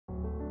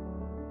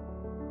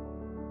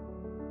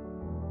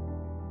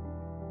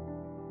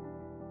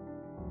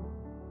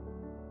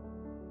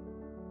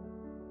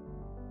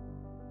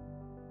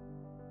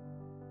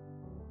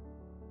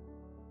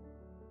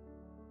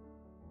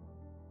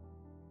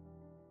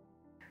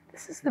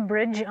This is the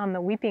bridge on the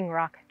Weeping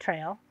Rock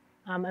Trail,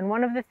 and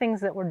one of the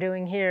things that we're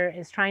doing here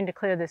is trying to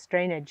clear this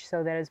drainage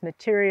so that as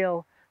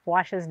material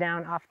washes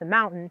down off the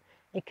mountain,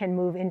 it can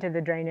move into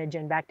the drainage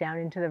and back down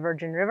into the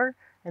Virgin River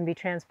and be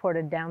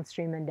transported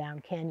downstream and down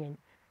canyon.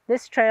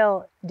 This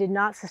trail did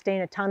not sustain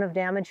a ton of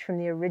damage from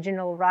the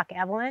original rock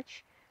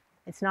avalanche.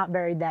 It's not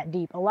buried that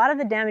deep. A lot of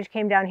the damage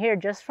came down here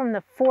just from the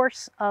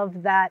force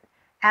of that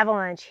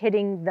avalanche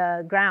hitting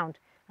the ground.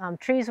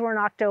 Trees were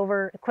knocked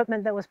over,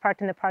 equipment that was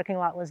parked in the parking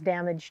lot was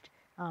damaged.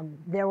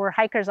 There were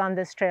hikers on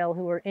this trail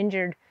who were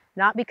injured,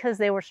 not because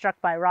they were struck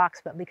by rocks,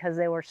 but because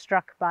they were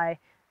struck by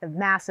the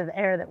massive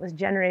air that was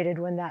generated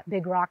when that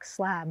big rock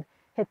slab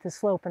hit the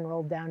slope and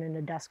rolled down in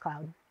a dust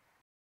cloud.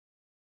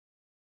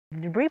 The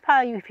debris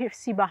pile you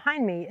see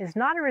behind me is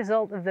not a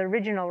result of the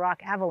original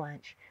rock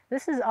avalanche.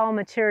 This is all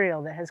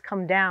material that has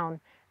come down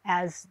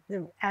as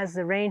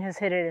the rain has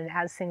hit it and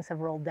as things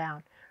have rolled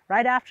down.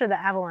 Right after the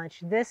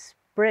avalanche, this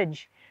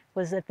bridge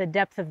was at the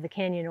depth of the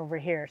canyon over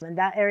here, and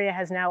that area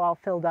has now all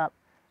filled up.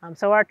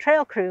 So our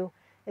trail crew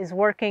is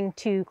working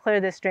to clear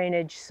this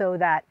drainage so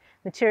that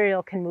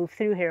material can move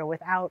through here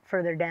without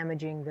further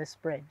damaging this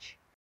bridge.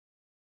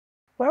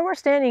 Where we're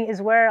standing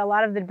is where a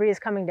lot of the debris is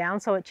coming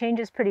down, so it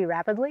changes pretty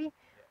rapidly.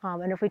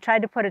 And if we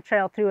tried to put a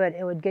trail through it,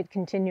 it would get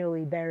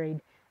continually buried.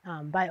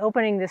 By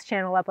opening this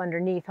channel up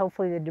underneath,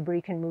 hopefully the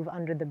debris can move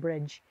under the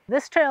bridge.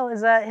 This trail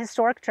is a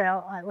historic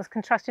trail. It was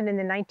constructed in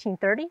the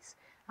 1930s.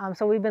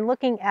 So we've been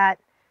looking at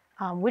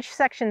which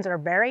sections are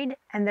buried,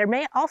 and there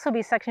may also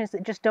be sections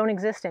that just don't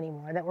exist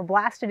anymore, that were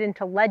blasted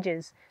into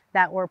ledges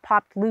that were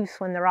popped loose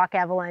when the rock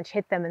avalanche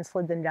hit them and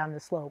slid them down the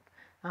slope.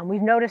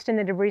 We've noticed in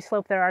the debris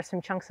slope there are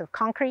some chunks of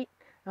concrete.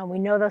 We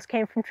know those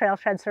came from trail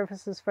tread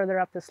surfaces further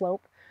up the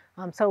slope.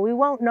 So we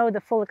won't know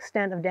the full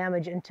extent of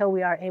damage until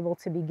we are able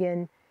to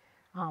begin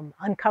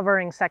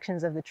uncovering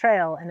sections of the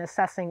trail and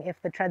assessing if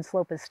the tread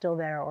slope is still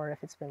there or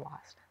if it's been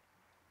lost.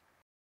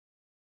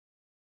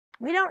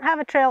 We don't have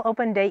a trail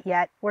open date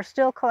yet. We're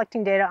still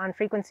collecting data on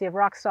frequency of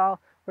rockfall.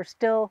 We're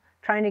still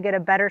trying to get a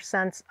better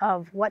sense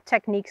of what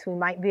techniques we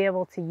might be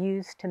able to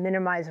use to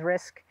minimize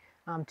risk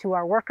to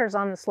our workers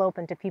on the slope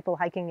and to people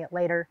hiking it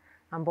later,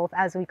 both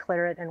as we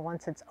clear it and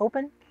once it's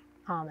open,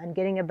 and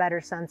getting a better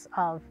sense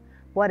of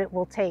what it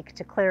will take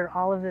to clear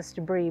all of this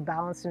debris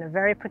balanced in a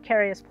very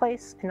precarious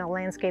place in a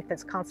landscape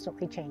that's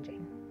constantly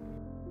changing.